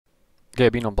Okay,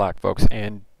 Beanoblack, folks.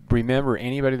 And remember,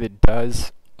 anybody that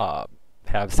does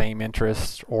have same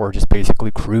interests or just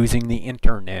basically cruising the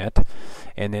internet,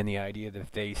 and then the idea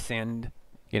that they send,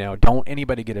 don't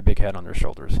anybody get a big head on their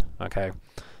shoulders, okay?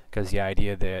 Because the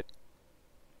idea that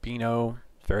Beano,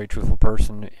 very truthful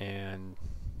person, and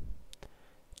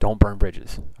don't burn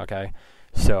bridges, okay?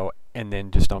 So, and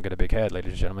then just don't get a big head,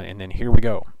 ladies and gentlemen. And then here we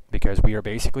go, because we are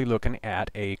basically looking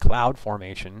at a cloud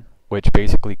formation, which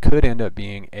basically could end up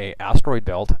being a asteroid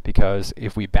belt. Because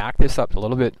if we back this up a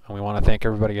little bit, and we want to thank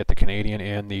everybody at the Canadian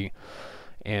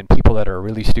and people that are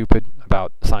really stupid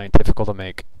about scientifical to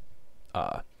make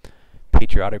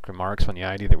patriotic remarks on the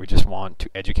idea that we just want to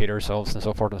educate ourselves and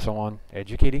so forth and so on.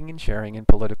 Educating and sharing and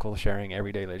political sharing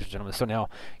every day, ladies and gentlemen. So now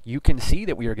you can see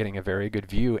that we are getting a very good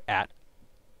view at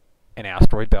an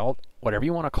asteroid belt, whatever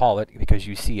you want to call it, because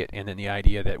you see it. And then the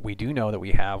idea that we do know that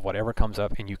we have whatever comes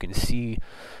up, and you can see,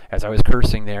 as I was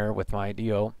cursing there with my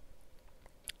deal,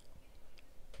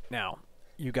 now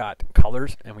you got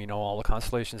colors, and we know all the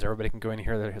constellations. Everybody can go in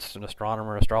here that is an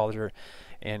astronomer, astrologer,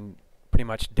 and pretty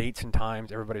much dates and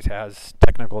times. Everybody has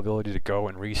technical ability to go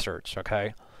and research,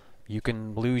 okay? You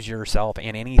can lose yourself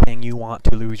in anything you want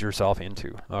to lose yourself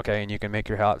into, okay? And you can make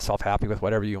yourself happy with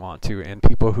whatever you want to. And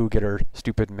people who get are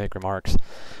stupid and make remarks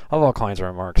of all kinds of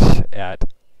remarks at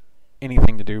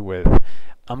anything to do with,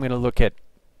 I'm going to look at,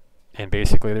 and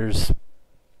basically there's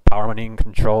power, money, and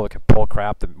control that could pull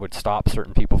crap that would stop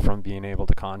certain people from being able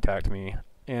to contact me.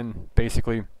 And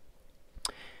basically,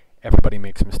 everybody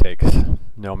makes mistakes,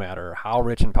 no matter how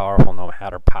rich and powerful, no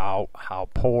matter how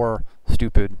poor,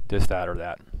 stupid, this, that, or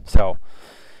that. So,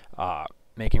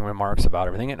 making remarks about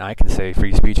everything, and I can say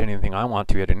free speech, anything I want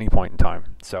to at any point in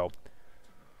time. So,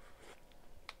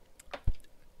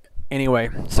 anyway,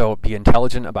 so be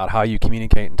intelligent about how you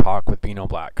communicate and talk with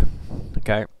Beanoblack.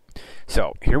 Okay?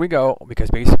 So here we go,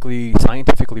 because basically,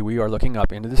 scientifically, we are looking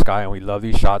up into the sky, and we love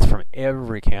these shots from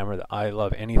every camera. I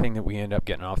love anything that we end up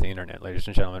getting off the internet, ladies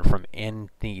and gentlemen, from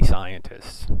any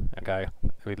scientists. Okay,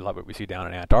 we love what we see down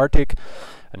in Antarctic,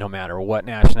 no matter what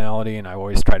nationality. And I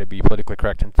always try to be politically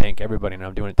correct and thank everybody, and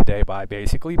I'm doing it today by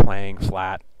basically playing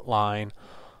flat line.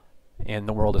 And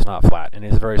the world is not flat, and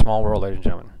it's a very small world, ladies and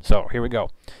gentlemen. So here we go,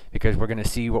 because we're going to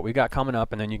see what we got coming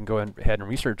up, and then you can go ahead and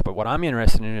research. But what I'm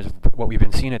interested in is what we've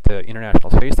been seeing at the International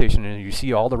Space Station, and you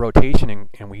see all the rotation,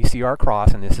 and we see our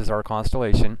cross, and this is our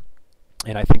constellation.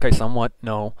 And I think I somewhat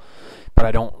know, but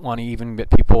I don't want to even get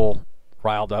people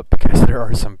riled up, because there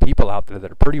are some people out there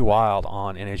that are pretty wild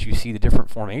on, and as you see the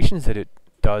different formations that it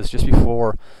does just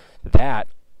before that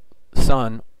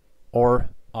sun or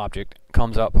object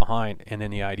comes up behind, and then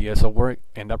the idea, so we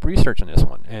end up researching this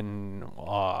one, and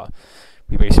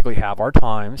we basically have our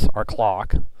times, our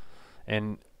clock,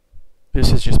 and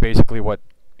this is just basically what,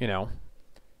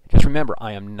 just remember,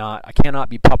 I cannot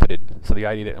be puppeted. So the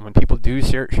idea that when people do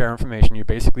share information, you're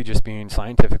basically just being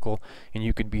scientifical, and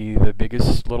you could be the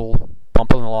biggest little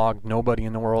bump in the log, nobody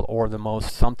in the world, or the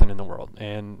most something in the world.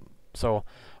 And so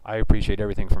I appreciate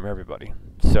everything from everybody.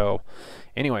 So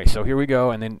anyway, so here we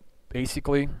go, and then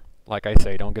basically, like I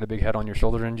say, don't get a big head on your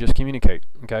shoulder and just communicate,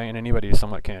 okay? And anybody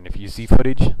somewhat can. If you see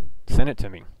footage, send it to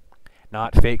me.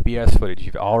 Not fake BS footage.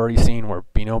 You've already seen where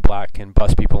Beanoblack can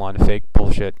bust people on fake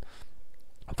bullshit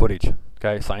footage,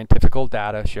 okay? Scientifical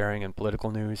data sharing and political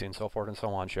news and so forth and so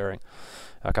on sharing,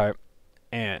 okay?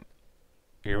 And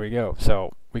here we go.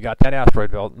 So we got that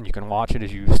asteroid belt, and you can watch it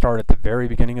as you start at the very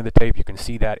beginning of the tape. You can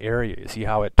see that area. You see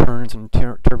how it turns and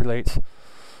turbulates,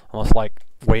 almost like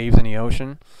waves in the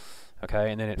ocean.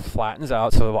 Okay, and then it flattens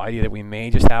out, so the idea that we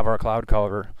may just have our cloud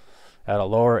cover at a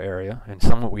lower area, and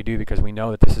somewhat we do because we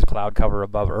know that this is cloud cover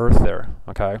above Earth there,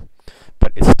 okay?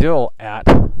 But it's still at,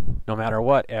 no matter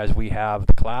what, as we have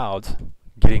the clouds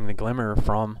getting the glimmer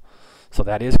from, so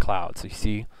that is clouds, you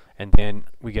see? And then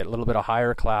we get a little bit of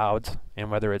higher clouds, and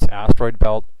whether it's asteroid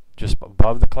belt just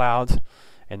above the clouds,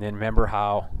 and then remember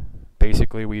how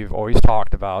basically we've always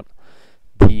talked about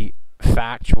the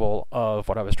factual of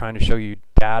what I was trying to show you,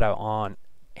 data on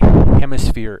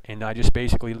hemisphere, and I just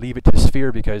basically leave it to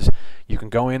sphere because you can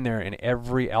go in there in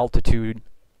every altitude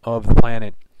of the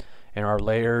planet and our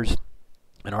layers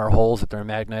and our holes that they're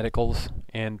magneticals,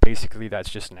 and basically that's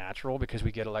just natural because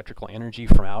we get electrical energy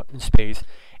from out in space,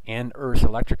 and Earth's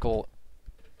electrical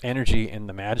energy and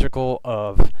the magical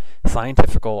of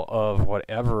scientifical of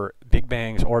whatever big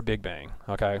bangs or big bang,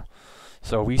 okay?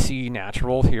 So we see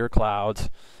natural here clouds,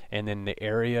 and then the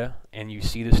area, and you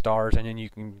see the stars, and then you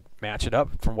can match it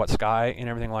up from what sky and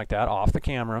everything like that off the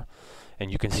camera, and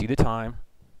you can see the time,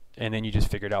 and then you just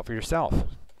figure it out for yourself.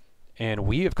 And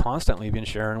we have constantly been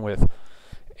sharing with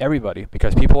everybody,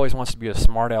 because people always wants to be a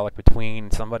smart aleck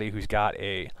between somebody who's got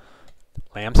a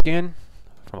lambskin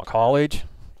from a college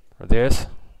or this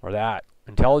or that.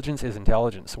 Intelligence is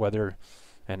intelligence,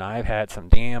 and I've had some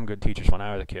damn good teachers when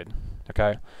I was a kid,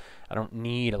 okay? I don't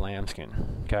need a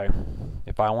lambskin, okay?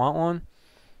 If I want one,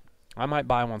 I might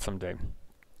buy one someday.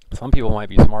 Some people might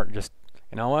be smart and just,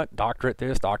 you know what, doctorate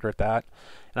this, doctorate that.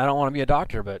 And I don't want to be a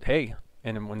doctor, but hey,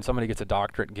 and when somebody gets a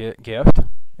doctorate gift,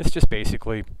 it's just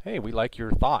basically, hey, we like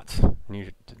your thoughts, and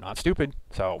you're not stupid.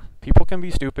 So people can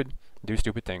be stupid, do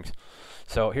stupid things.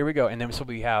 So here we go. And then so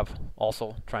we have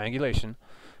also triangulation,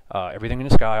 everything in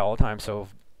the sky all the time. So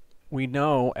we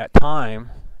know at time,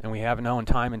 and we have known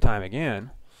time and time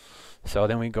again. So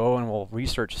then we go and we'll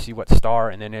research to see what star,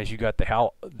 and then as you got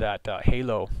that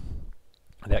halo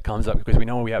that comes up, because we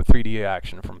know we have 3D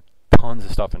action from tons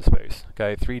of stuff in space.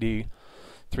 Okay, 3D,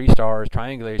 3 stars,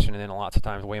 triangulation, and then lots of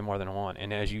times way more than one.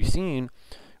 And as you've seen,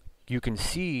 you can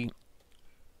see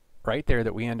right there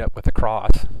that we end up with the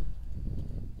cross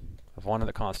of one of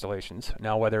the constellations.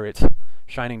 Now whether it's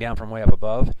shining down from way up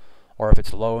above, or if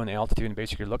it's low in the altitude and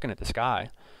basically looking at the sky.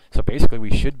 So basically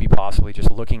we should be possibly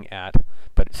just looking at,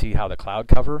 but see how the cloud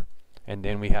cover, and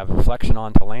then we have reflection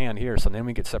onto land here, so then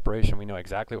we get separation. We know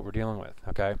exactly what we're dealing with,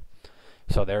 okay?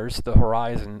 So there's the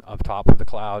horizon of top of the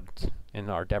clouds in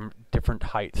our different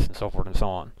heights and so forth and so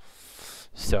on.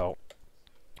 So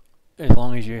as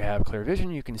long as you have clear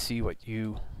vision, you can see what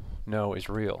you know is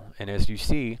real. And as you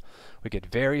see, we get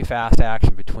very fast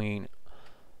action between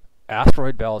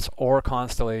asteroid belts or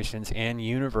constellations and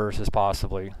universes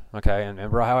possibly, okay? And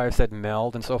remember how I said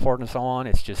meld and so forth and so on?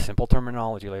 It's just simple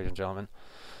terminology, ladies and gentlemen.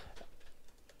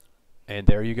 And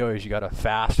there you go, is you got a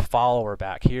fast follower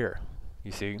back here,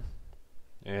 you see?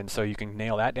 And so you can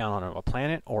nail that down on a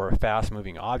planet or a fast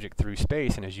moving object through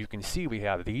space. And as you can see, we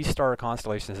have these star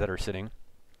constellations that are sitting,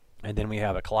 and then we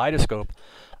have a kaleidoscope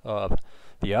of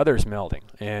the others melding.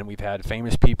 And we've had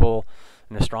famous people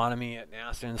in astronomy at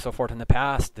NASA and so forth in the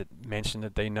past that mentioned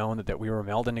that they know that we were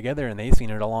melding together, and they've seen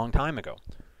it a long time ago.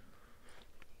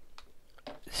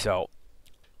 So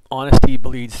honesty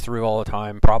bleeds through all the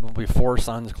time. Probably 4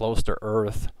 suns close to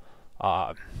Earth,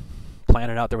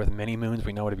 planet out there with many moons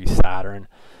we know to be Saturn,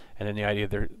 and then the idea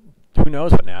there, who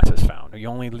knows what NASA's found. You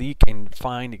only leak and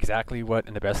find exactly what,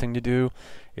 and the best thing to do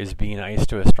is be nice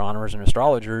to astronomers and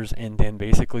astrologers, and then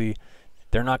basically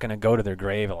they're not going to go to their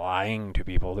grave lying to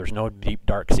people. There's no deep,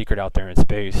 dark secret out there in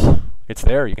space. It's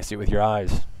there. You can see it with your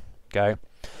eyes. Okay?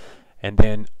 And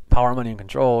then Power, Money, and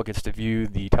Control gets to view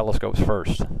the telescopes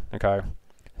first. Okay?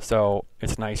 So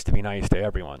it's nice to be nice to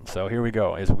everyone. So here we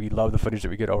go. As we love the footage that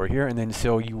we get over here. And then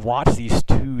so you watch these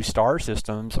 2 star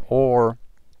systems,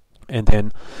 and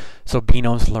then so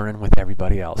Beano's learning with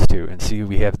everybody else too. And see,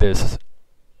 we have this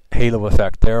halo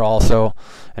effect there also.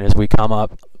 And as we come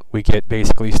up, we get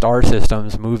basically star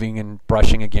systems moving and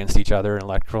brushing against each other, and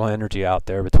electrical energy out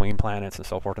there between planets and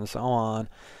so forth and so on.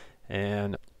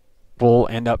 And we'll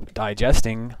end up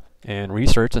digesting and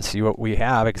research and see what we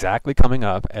have exactly coming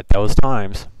up at those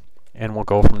times. And we'll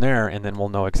go from there, and then we'll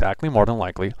know exactly, more than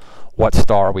likely, what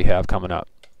star we have coming up.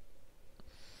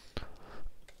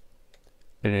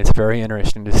 And it's very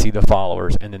interesting to see the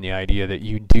followers, and then the idea that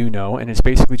you do know, and it's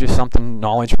basically just something,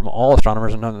 knowledge from all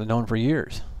astronomers and known for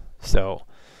years. So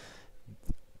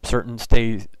certain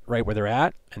stay right where they're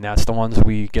at, and that's the ones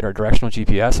we get our directional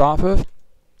GPS off of.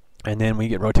 And then we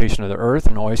get rotation of the Earth,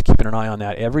 and always keeping an eye on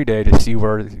that every day to see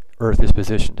where the Earth is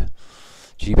positioned.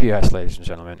 GPS, ladies and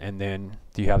gentlemen. And then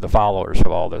you have the followers of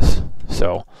all this.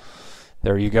 So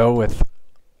there you go with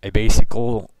a basic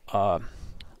little, so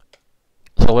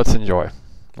let's enjoy.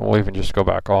 We'll even just go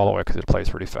back all the way because it plays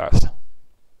pretty fast.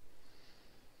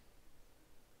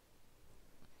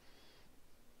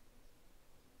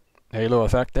 Halo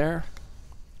effect there.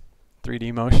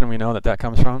 3D motion, we know that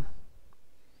comes from.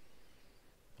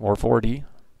 Or 4D.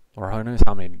 Or who knows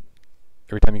how many.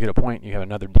 Every time you get a point, you have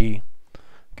another D.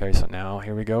 Okay, so now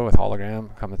here we go with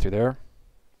hologram coming through there.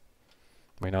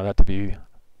 We know that to be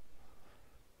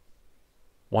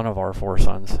one of our 4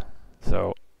 suns.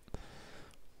 So,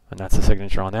 and that's the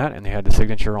signature on that. And they had the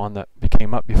signature on that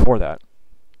came up before that.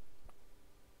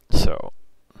 So,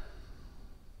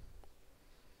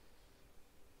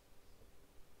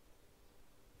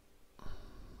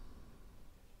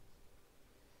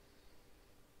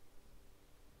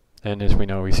 and as we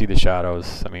know, we see the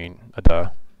shadows. I mean, duh.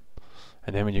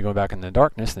 And then when you go back in the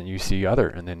darkness, then you see other.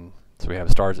 And then, so we have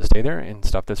stars that stay there and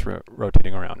stuff that's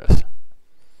rotating around us.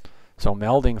 So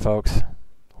melding, folks.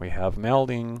 We have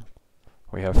melding.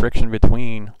 We have friction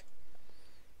between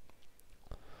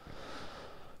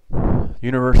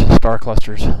universe and star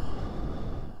clusters.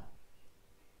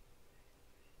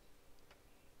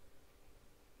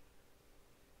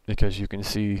 Because you can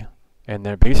see And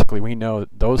then basically we know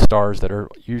those stars that are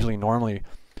usually normally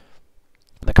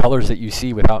the colors that you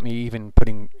see without me even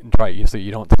so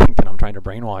you don't think that I'm trying to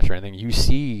brainwash or anything. You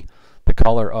see the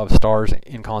color of stars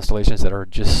in constellations that are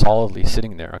just solidly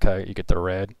sitting there, okay? You get the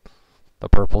red, the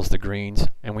purples, the greens,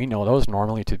 and we know those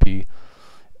normally to be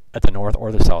at the North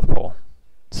or the South Pole.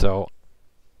 So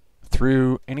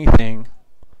through anything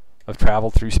of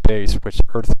travel through space, which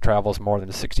Earth travels more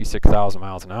than 66,000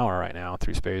 miles an hour right now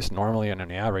through space, normally and on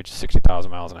the average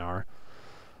 60,000 miles an hour,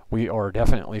 we are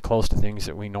definitely close to things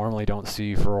that we normally don't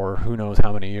see for who knows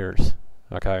how many years,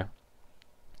 okay?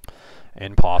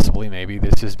 And possibly maybe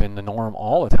this has been the norm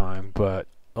all the time, but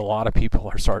a lot of people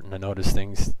are starting to notice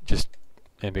things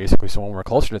and basically so when we're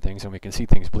closer to things and we can see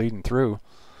things bleeding through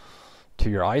to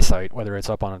your eyesight, whether it's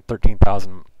up on a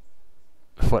 13,000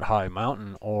 foot high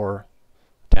mountain or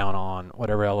down on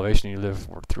whatever elevation you live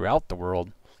throughout the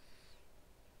world,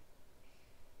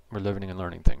 we're living and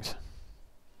learning things.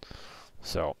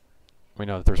 So we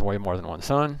know that there's way more than one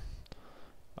sun.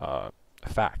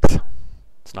 Fact.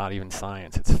 It's not even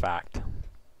science, it's fact.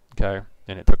 Okay?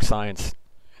 And it took science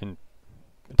and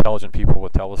intelligent people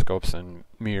with telescopes and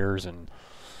mirrors and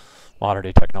modern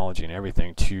day technology and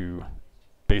everything to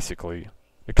basically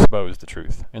expose the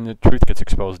truth. And the truth gets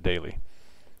exposed daily,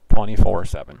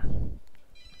 24/7.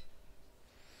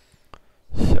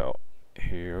 So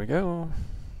here we go.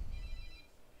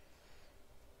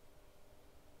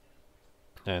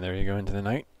 And there you go into the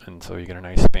night, and so you get a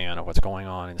nice span of what's going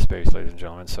on in space, ladies and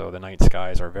gentlemen. So the night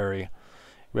skies are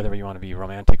whether you want to be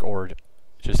romantic or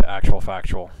just actual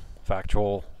factual.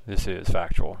 Factual, this is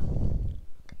factual.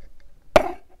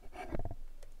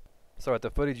 So at the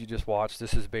footage you just watched,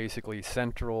 this is basically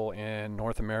central in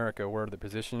North America where the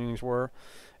positionings were.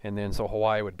 And then so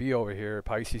Hawaii would be over here,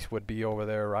 Pisces would be over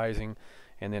there rising,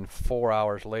 and then 4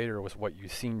 hours later was what you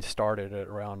seen started at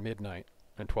around midnight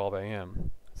at 12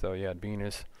 a.m. So you had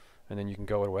Venus, and then you can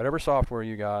go to whatever software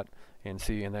you got and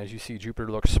see, and as you see,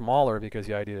 Jupiter looks smaller because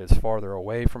the idea is farther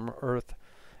away from Earth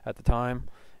at the time.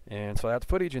 And so that's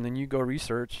footage, and then you go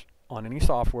research on any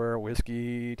software,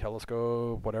 whiskey,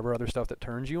 telescope, whatever other stuff that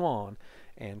turns you on,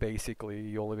 and basically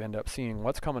you'll end up seeing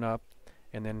what's coming up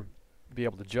and then be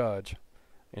able to judge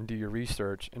and do your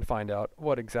research and find out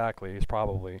what exactly is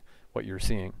probably what you're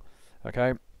seeing,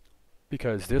 okay?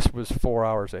 Because this was 4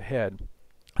 hours ahead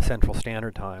Central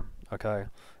Standard Time, okay?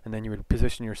 And then you would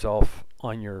position yourself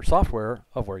on your software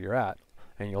of where you're at,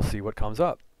 and you'll see what comes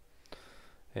up.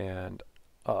 And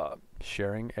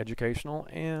sharing educational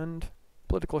and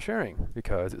political sharing,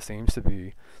 because it seems to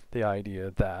be the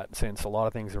idea that since a lot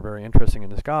of things are very interesting in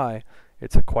the sky,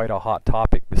 it's quite a hot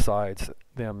topic besides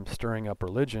them stirring up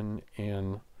religion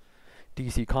in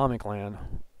DC comic land.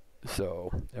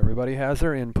 So everybody has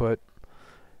their input,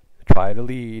 try to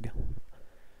lead.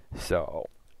 So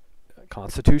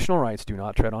constitutional rights do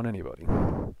not tread on anybody.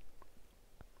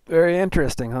 Very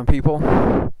interesting, huh,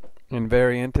 people? And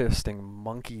very interesting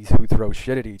monkeys who throw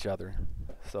shit at each other.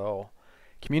 So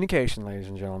communication, ladies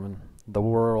and gentlemen, the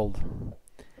world,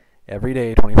 every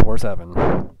day,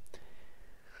 24/7,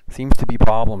 seems to be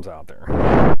problems out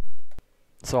there.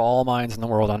 So all minds in the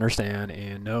world understand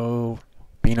and know,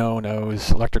 Beano knows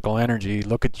electrical energy.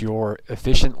 Look at your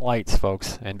efficient lights,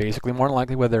 folks, and basically more than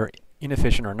likely whether they're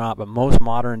inefficient or not, but most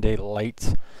modern day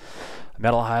lights,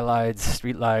 metal halides,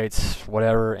 street lights,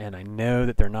 whatever, and I know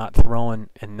that they're not throwing,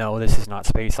 and no, this is not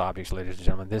space objects, ladies and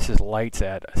gentlemen, this is lights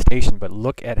at a station, but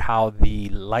look at how the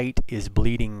light is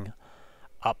bleeding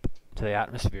up to the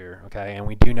atmosphere, okay? And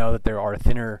we do know that there are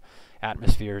thinner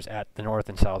atmospheres at the North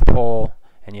and South Pole,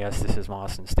 and yes, this is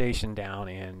Mawson Station down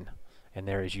in, and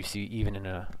there, as you see, even in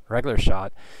a regular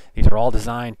shot, these are all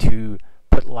designed to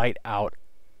put light out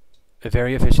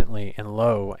very efficiently and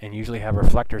low, and usually have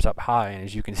reflectors up high, and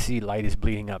as you can see, light is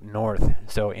bleeding up north.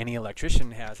 So any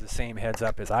electrician has the same heads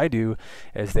up as I do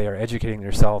as they are educating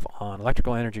themselves on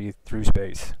electrical energy through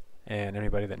space. And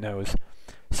anybody that knows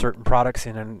certain products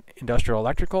in an industrial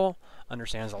electrical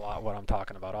understands a lot what I'm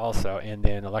talking about also. And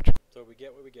then electrical. So we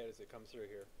get what we get as it comes through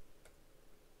here.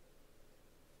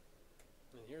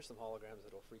 And here's some holograms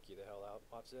that'll freak you the hell out.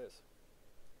 Watch this.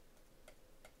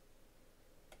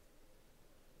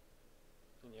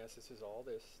 And yes, this is all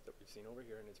this that we've seen over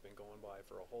here, and it's been going by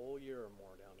for a whole year or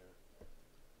more down there.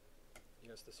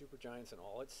 Yes, the supergiants and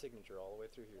all its signature all the way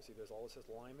through here. See, there's all this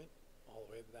alignment all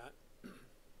the way to that.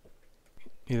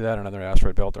 Either that or another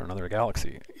asteroid belt or another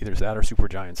galaxy. Either that or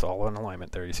supergiants all in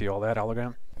alignment there. You see all that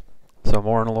hologram? So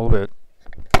more in a little bit.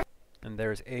 And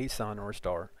there's a sun or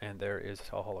star, and there is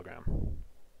a hologram.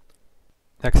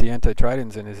 Next, the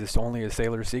anti-tridents, and is this only a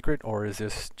sailor's secret, or is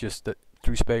this just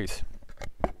through space?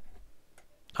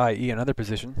 I.e. another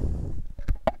position.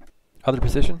 Other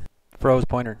position? Froze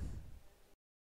pointer.